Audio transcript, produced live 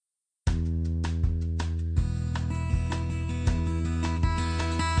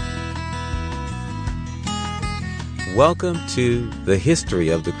Welcome to The History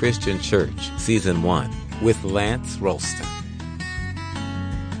of the Christian Church, Season 1, with Lance Rolston.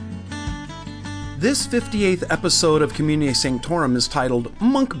 This 58th episode of Communio Sanctorum is titled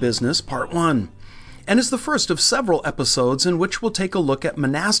Monk Business Part 1, and is the first of several episodes in which we'll take a look at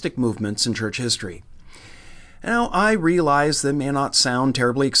monastic movements in church history. Now, I realize that may not sound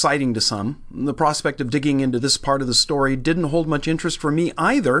terribly exciting to some. The prospect of digging into this part of the story didn't hold much interest for me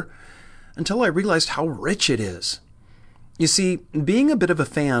either, until I realized how rich it is. You see, being a bit of a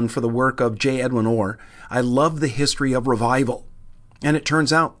fan for the work of J. Edwin Orr, I love the history of revival. And it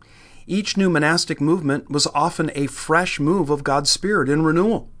turns out, each new monastic movement was often a fresh move of God's Spirit in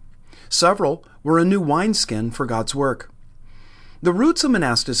renewal. Several were a new wineskin for God's work. The roots of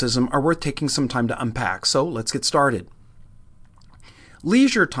monasticism are worth taking some time to unpack, so let's get started.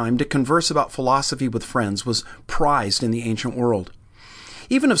 Leisure time to converse about philosophy with friends was prized in the ancient world.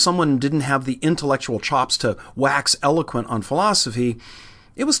 Even if someone didn't have the intellectual chops to wax eloquent on philosophy,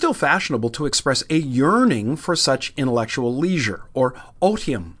 it was still fashionable to express a yearning for such intellectual leisure, or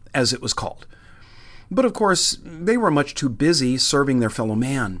otium, as it was called. But of course, they were much too busy serving their fellow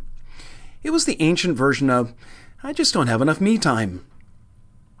man. It was the ancient version of, I just don't have enough me time.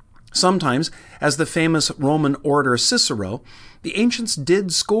 Sometimes, as the famous Roman orator Cicero, the ancients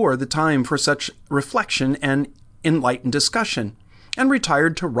did score the time for such reflection and enlightened discussion, and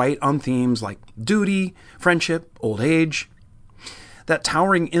retired to write on themes like duty, friendship, old age. That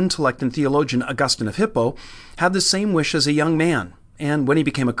towering intellect and theologian Augustine of Hippo had the same wish as a young man, and when he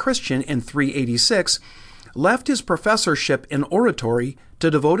became a Christian in 386, left his professorship in oratory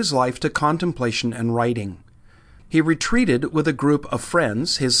to devote his life to contemplation and writing. He retreated with a group of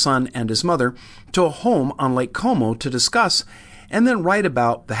friends, his son and his mother, to a home on Lake Como to discuss and then write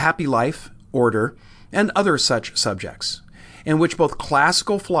about the happy life, order, and other such subjects, in which both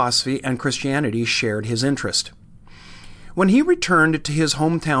classical philosophy and Christianity shared his interest. When he returned to his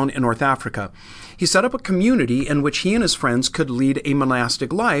hometown in North Africa, he set up a community in which he and his friends could lead a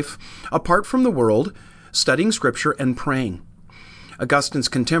monastic life apart from the world, studying Scripture and praying. Augustine's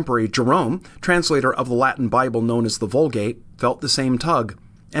contemporary Jerome, translator of the Latin Bible known as the Vulgate, felt the same tug,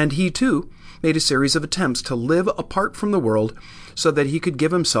 and he too made a series of attempts to live apart from the world so that he could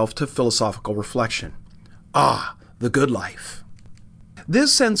give himself to philosophical reflection. The good life.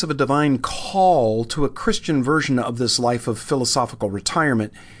 This sense of a divine call to a Christian version of this life of philosophical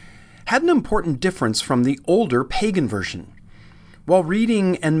retirement had an important difference from the older pagan version. While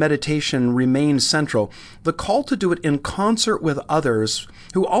reading and meditation remained central, the call to do it in concert with others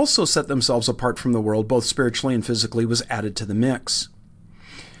who also set themselves apart from the world, both spiritually and physically, was added to the mix.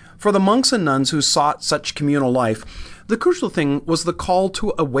 For the monks and nuns who sought such communal life, the crucial thing was the call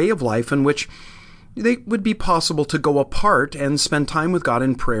to a way of life in which they would be possible to go apart and spend time with God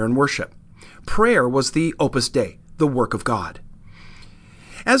in prayer and worship. Prayer was the opus Dei, the work of God.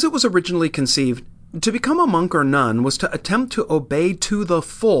 As it was originally conceived, to become a monk or nun was to attempt to obey to the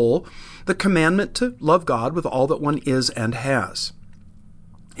full the commandment to love God with all that one is and has.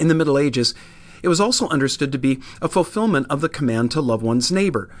 In the Middle Ages, it was also understood to be a fulfillment of the command to love one's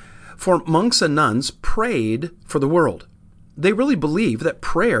neighbor, for monks and nuns prayed for the world. They really believed that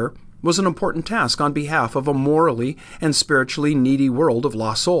prayer was an important task on behalf of a morally and spiritually needy world of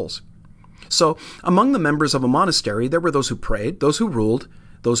lost souls. So, among the members of a monastery, there were those who prayed, those who ruled,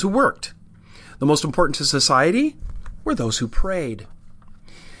 those who worked. The most important to society were those who prayed.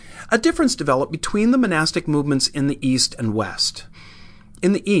 A difference developed between the monastic movements in the East and West.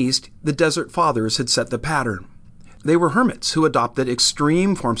 In the East, the Desert Fathers had set the pattern. They were hermits who adopted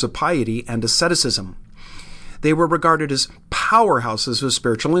extreme forms of piety and asceticism. They were regarded as powerhouses of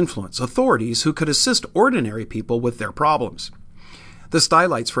spiritual influence, authorities who could assist ordinary people with their problems. The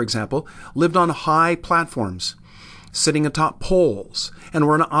Stylites, for example, lived on high platforms, sitting atop poles, and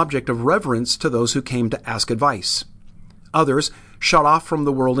were an object of reverence to those who came to ask advice. Others, shut off from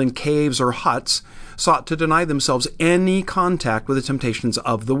the world in caves or huts, sought to deny themselves any contact with the temptations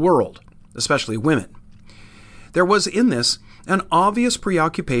of the world, especially women. There was in this an obvious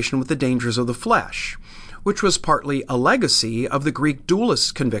preoccupation with the dangers of the flesh, which was partly a legacy of the Greek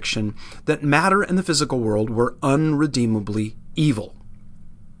dualist conviction that matter and the physical world were unredeemably evil.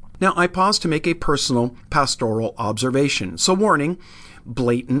 Now, I pause to make a personal pastoral observation, so warning,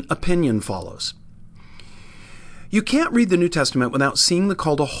 blatant opinion follows. You can't read the New Testament without seeing the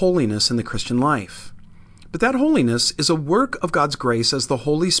call to holiness in the Christian life. But that holiness is a work of God's grace as the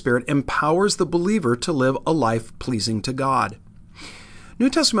Holy Spirit empowers the believer to live a life pleasing to God. New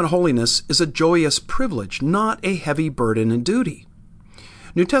Testament holiness is a joyous privilege, not a heavy burden and duty.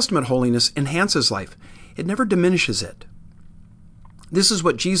 New Testament holiness enhances life. It never diminishes it. This is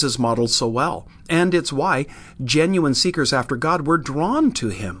what Jesus modeled so well, and it's why genuine seekers after God were drawn to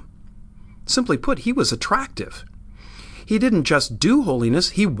him. Simply put, he was attractive. He didn't just do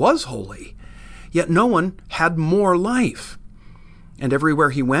holiness, he was holy. Yet no one had more life. And everywhere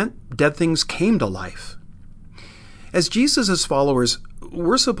he went, dead things came to life. As Jesus' followers,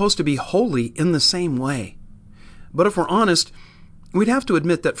 we're supposed to be holy in the same way. But if we're honest, we'd have to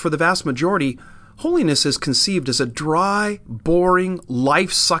admit that for the vast majority, holiness is conceived as a dry, boring,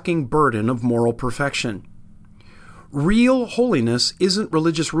 life-sucking burden of moral perfection. Real holiness isn't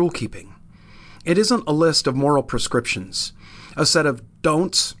religious rule-keeping. It isn't a list of moral prescriptions, a set of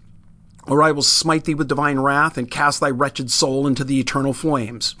don'ts, or I will smite thee with divine wrath and cast thy wretched soul into the eternal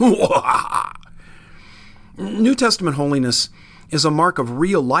flames. New Testament holiness is a mark of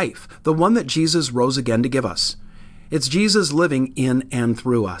real life, the one that Jesus rose again to give us. It's Jesus living in and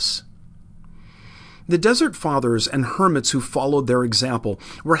through us. The Desert Fathers and hermits who followed their example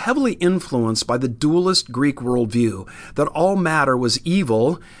were heavily influenced by the dualist Greek worldview that all matter was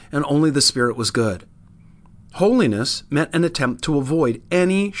evil and only the spirit was good. Holiness meant an attempt to avoid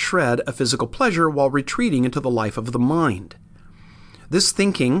any shred of physical pleasure while retreating into the life of the mind. This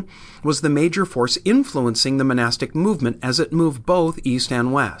thinking was the major force influencing the monastic movement as it moved both east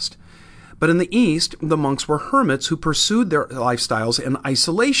and west. But in the east, the monks were hermits who pursued their lifestyles in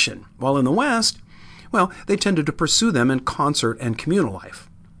isolation, while in the west, they tended to pursue them in concert and communal life.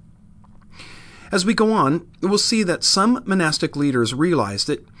 As we go on, we'll see that some monastic leaders realized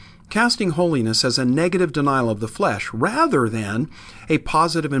that casting holiness as a negative denial of the flesh rather than a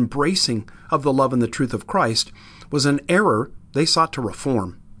positive embracing of the love and the truth of Christ was an error they sought to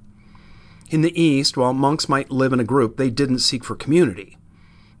reform. In the East, while monks might live in a group, they didn't seek for community.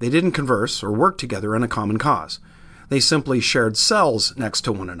 They didn't converse or work together in a common cause. They simply shared cells next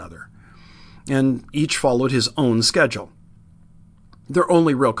to one another, and each followed his own schedule. Their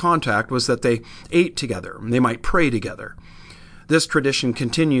only real contact was that they ate together, and they might pray together. This tradition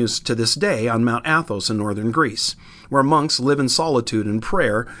continues to this day on Mount Athos in northern Greece, where monks live in solitude and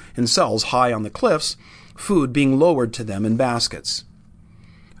prayer in cells high on the cliffs, food being lowered to them in baskets.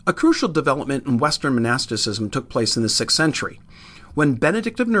 A crucial development in Western monasticism took place in the 6th century, when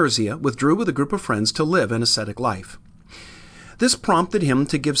Benedict of Nursia withdrew with a group of friends to live an ascetic life. This prompted him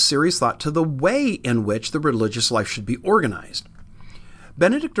to give serious thought to the way in which the religious life should be organized.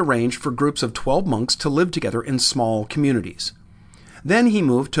 Benedict arranged for groups of 12 monks to live together in small communities. Then he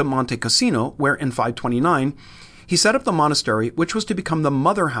moved to Monte Cassino, where in 529 he set up the monastery which was to become the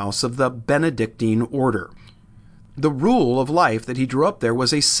mother house of the Benedictine order. The rule of life that he drew up there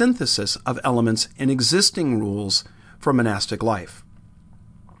was a synthesis of elements in existing rules for monastic life.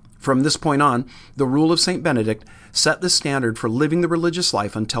 From this point on, the rule of St. Benedict set the standard for living the religious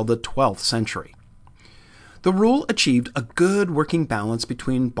life until the 12th century. The rule achieved a good working balance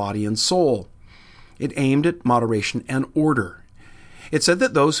between body and soul. It aimed at moderation and order. It said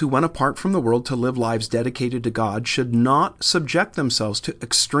that those who went apart from the world to live lives dedicated to God should not subject themselves to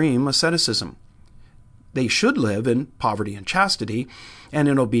extreme asceticism. They should live in poverty and chastity and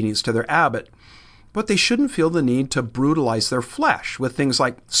in obedience to their abbot, but they shouldn't feel the need to brutalize their flesh with things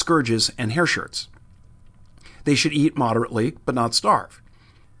like scourges and hair shirts. They should eat moderately, but not starve.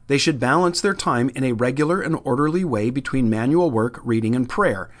 They should balance their time in a regular and orderly way between manual work, reading, and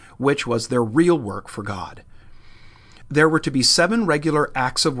prayer, which was their real work for God. There were to be 7 regular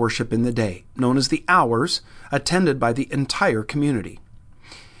acts of worship in the day, known as the hours, attended by the entire community.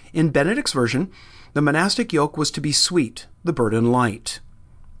 In Benedict's version, the monastic yoke was to be sweet, the burden light.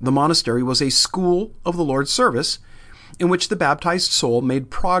 The monastery was a school of the Lord's service in which the baptized soul made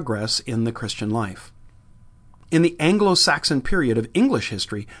progress in the Christian life. In the Anglo-Saxon period of English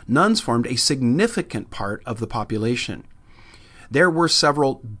history, nuns formed a significant part of the population. There were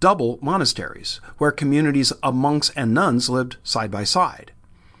several double monasteries, where communities of monks and nuns lived side by side.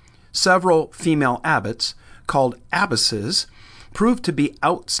 Several female abbots, called abbesses, proved to be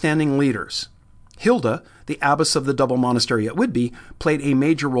outstanding leaders. Hilda, the abbess of the double monastery at Whitby, played a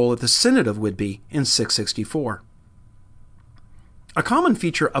major role at the Synod of Whitby in 664. A common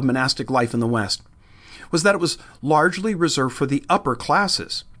feature of monastic life in the West was that it was largely reserved for the upper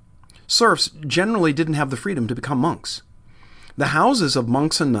classes. Serfs generally didn't have the freedom to become monks. The houses of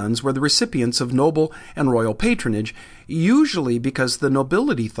monks and nuns were the recipients of noble and royal patronage, usually because the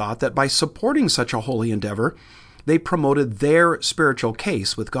nobility thought that by supporting such a holy endeavor, they promoted their spiritual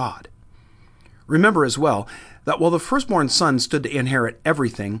case with God. Remember as well that while the firstborn son stood to inherit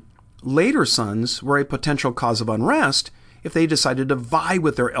everything, later sons were a potential cause of unrest if they decided to vie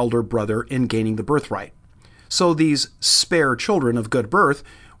with their elder brother in gaining the birthright. So these spare children of good birth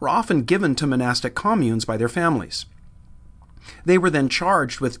were often given to monastic communes by their families. They were then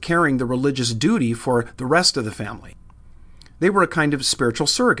charged with carrying the religious duty for the rest of the family. They were a kind of spiritual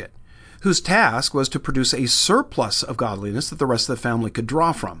surrogate, whose task was to produce a surplus of godliness that the rest of the family could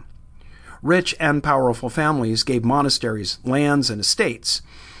draw from. Rich and powerful families gave monasteries lands and estates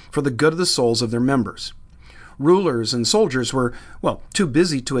for the good of the souls of their members. Rulers and soldiers were, too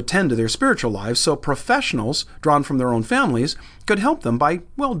busy to attend to their spiritual lives, so professionals drawn from their own families could help them by,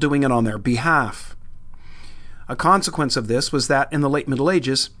 doing it on their behalf. A consequence of this was that in the late Middle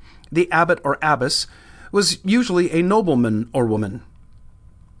Ages, the abbot or abbess was usually a nobleman or woman.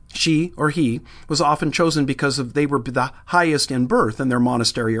 She or he was often chosen because they were the highest in birth in their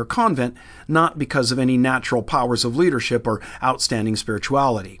monastery or convent, not because of any natural powers of leadership or outstanding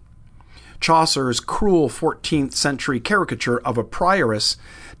spirituality. Chaucer's cruel 14th century caricature of a prioress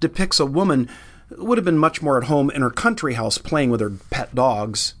depicts a woman who would have been much more at home in her country house playing with her pet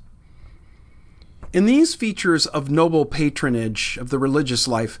dogs. In these features of noble patronage of the religious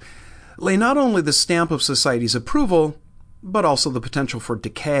life lay not only the stamp of society's approval, but also the potential for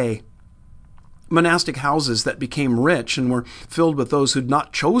decay. Monastic houses that became rich and were filled with those who'd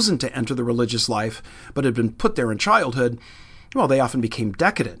not chosen to enter the religious life, but had been put there in childhood, they often became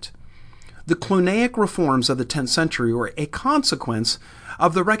decadent. The Cluniac reforms of the 10th century were a consequence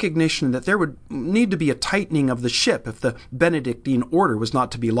of the recognition that there would need to be a tightening of the ship if the Benedictine order was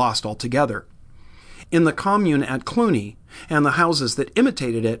not to be lost altogether. In the commune at Cluny and the houses that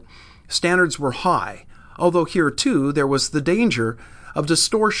imitated it, standards were high, although here, too, there was the danger of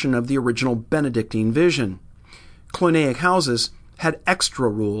distortion of the original Benedictine vision. Cluniac houses had extra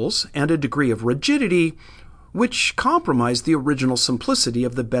rules and a degree of rigidity which compromised the original simplicity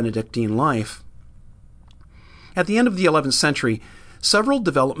of the Benedictine life. At the end of the 11th century, several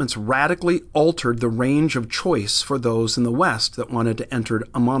developments radically altered the range of choice for those in the West that wanted to enter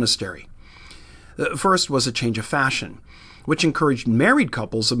a monastery. The first was a change of fashion, which encouraged married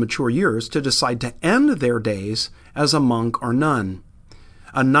couples of mature years to decide to end their days as a monk or nun.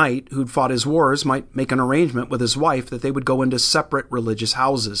 A knight who'd fought his wars might make an arrangement with his wife that they would go into separate religious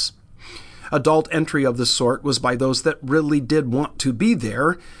houses. Adult entry of the sort was by those that really did want to be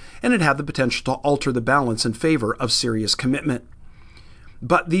there, and it had the potential to alter the balance in favor of serious commitment.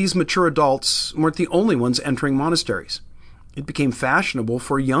 But these mature adults weren't the only ones entering monasteries. It became fashionable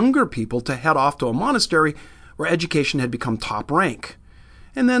for younger people to head off to a monastery where education had become top rank,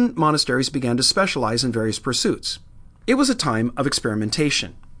 and then monasteries began to specialize in various pursuits. It was a time of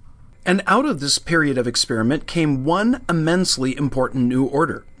experimentation. And out of this period of experiment came one immensely important new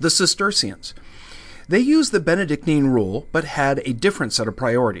order, the Cistercians. They used the Benedictine rule, but had a different set of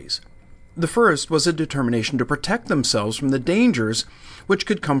priorities. The first was a determination to protect themselves from the dangers which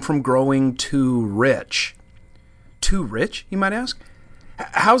could come from growing too rich. Too rich, you might ask?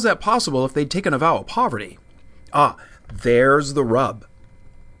 How's that possible if they'd taken a vow of poverty? There's the rub.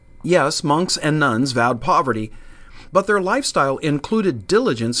 Yes, monks and nuns vowed poverty, but their lifestyle included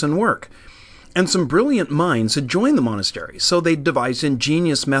diligence and work. And some brilliant minds had joined the monastery, so they devised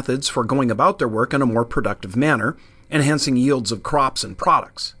ingenious methods for going about their work in a more productive manner, enhancing yields of crops and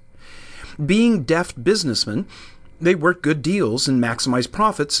products. Being deft businessmen, they worked good deals and maximized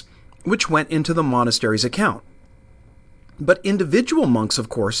profits, which went into the monastery's account. But individual monks, of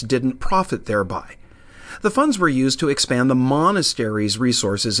course, didn't profit thereby. The funds were used to expand the monastery's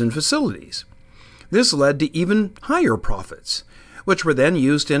resources and facilities. This led to even higher profits, which were then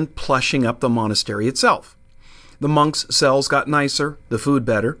used in plushing up the monastery itself. The monks' cells got nicer, the food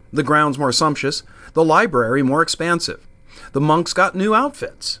better, the grounds more sumptuous, the library more expansive. The monks got new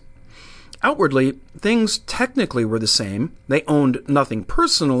outfits. Outwardly, things technically were the same. They owned nothing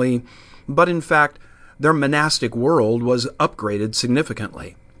personally, but in fact, their monastic world was upgraded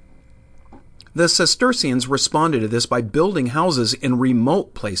significantly. The Cistercians responded to this by building houses in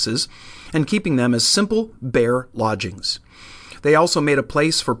remote places and keeping them as simple, bare lodgings. They also made a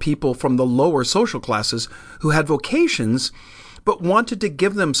place for people from the lower social classes who had vocations but wanted to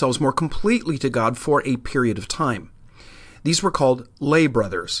give themselves more completely to God for a period of time. These were called lay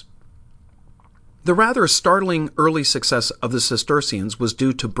brothers. The rather startling early success of the Cistercians was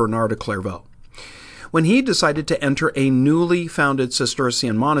due to Bernard of Clairvaux. When he decided to enter a newly founded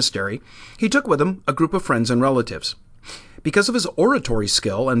Cistercian monastery, he took with him a group of friends and relatives. Because of his oratory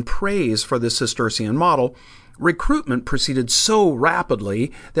skill and praise for the Cistercian model, recruitment proceeded so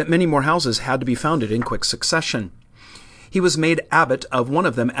rapidly that many more houses had to be founded in quick succession. He was made abbot of one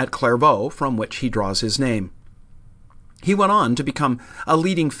of them at Clairvaux, from which he draws his name. He went on to become a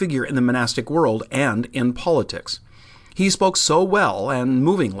leading figure in the monastic world and in politics. He spoke so well and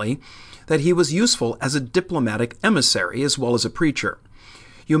movingly that he was useful as a diplomatic emissary as well as a preacher.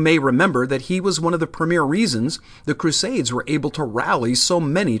 You may remember that he was one of the premier reasons the Crusades were able to rally so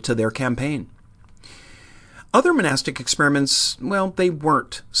many to their campaign. Other monastic experiments, well, they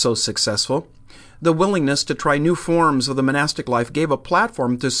weren't so successful. The willingness to try new forms of the monastic life gave a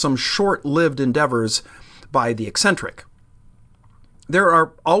platform to some short-lived endeavors by the eccentric. There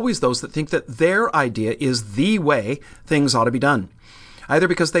are always those that think that their idea is the way things ought to be done. Either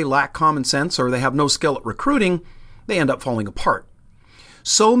because they lack common sense or they have no skill at recruiting, they end up falling apart.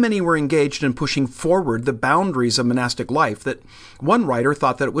 So many were engaged in pushing forward the boundaries of monastic life that one writer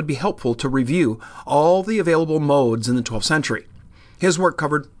thought that it would be helpful to review all the available modes in the 12th century. His work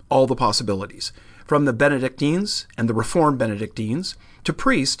covered all the possibilities, from the Benedictines and the Reformed Benedictines to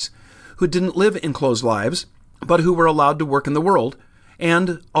priests who didn't live enclosed lives, but who were allowed to work in the world,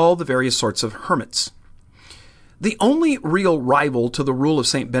 and all the various sorts of hermits. The only real rival to the rule of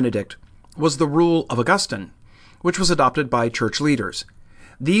St. Benedict was the rule of Augustine, which was adopted by church leaders.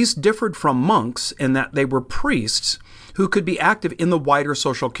 These differed from monks in that they were priests who could be active in the wider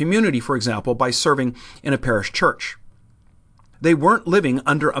social community, for example, by serving in a parish church. They weren't living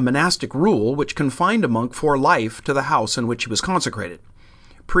under a monastic rule which confined a monk for life to the house in which he was consecrated.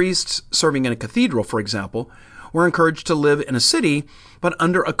 Priests serving in a cathedral, for example, were encouraged to live in a city, but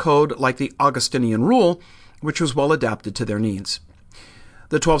under a code like the Augustinian rule, which was well adapted to their needs.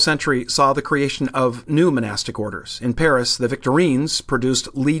 The 12th century saw the creation of new monastic orders. In Paris, the Victorines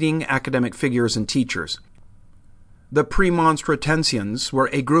produced leading academic figures and teachers. The Premonstratensians were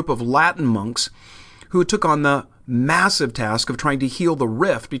a group of Latin monks who took on the massive task of trying to heal the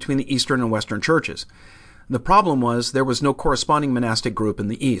rift between the Eastern and Western churches. The problem was there was no corresponding monastic group in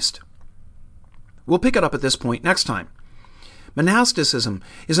the East. We'll pick it up at this point next time. Monasticism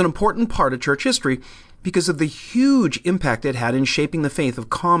is an important part of church history because of the huge impact it had in shaping the faith of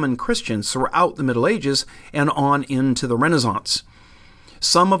common Christians throughout the Middle Ages and on into the Renaissance.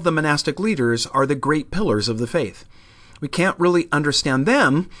 Some of the monastic leaders are the great pillars of the faith. We can't really understand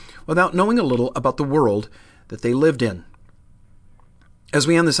them without knowing a little about the world that they lived in. As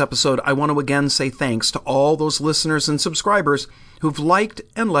we end this episode, I want to again say thanks to all those listeners and subscribers who've liked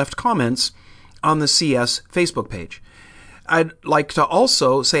and left comments on the CS Facebook page. I'd like to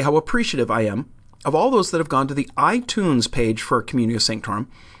also say how appreciative I am of all those that have gone to the iTunes page for Communio Sanctorum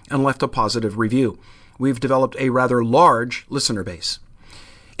and left a positive review. We've developed a rather large listener base.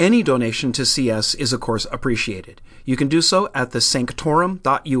 Any donation to CS is, of course, appreciated. You can do so at the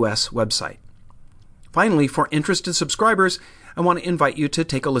sanctorum.us website. Finally, for interested subscribers, I want to invite you to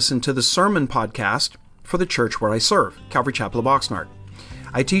take a listen to the sermon podcast for the church where I serve, Calvary Chapel of Oxnard.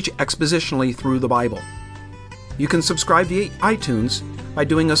 I teach expositionally through the Bible. You can subscribe via iTunes by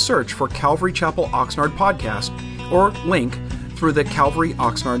doing a search for Calvary Chapel Oxnard podcast or link through the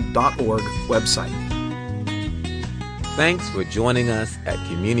calvaryoxnard.org website. Thanks for joining us at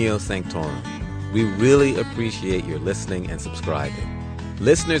Communio Sanctorum. We really appreciate your listening and subscribing.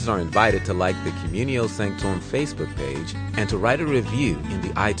 Listeners are invited to like the Communio Sanctorum Facebook page and to write a review in the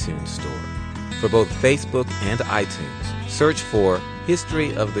iTunes store. For both Facebook and iTunes, search for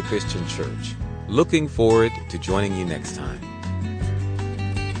History of the Christian Church. Looking forward to joining you next time.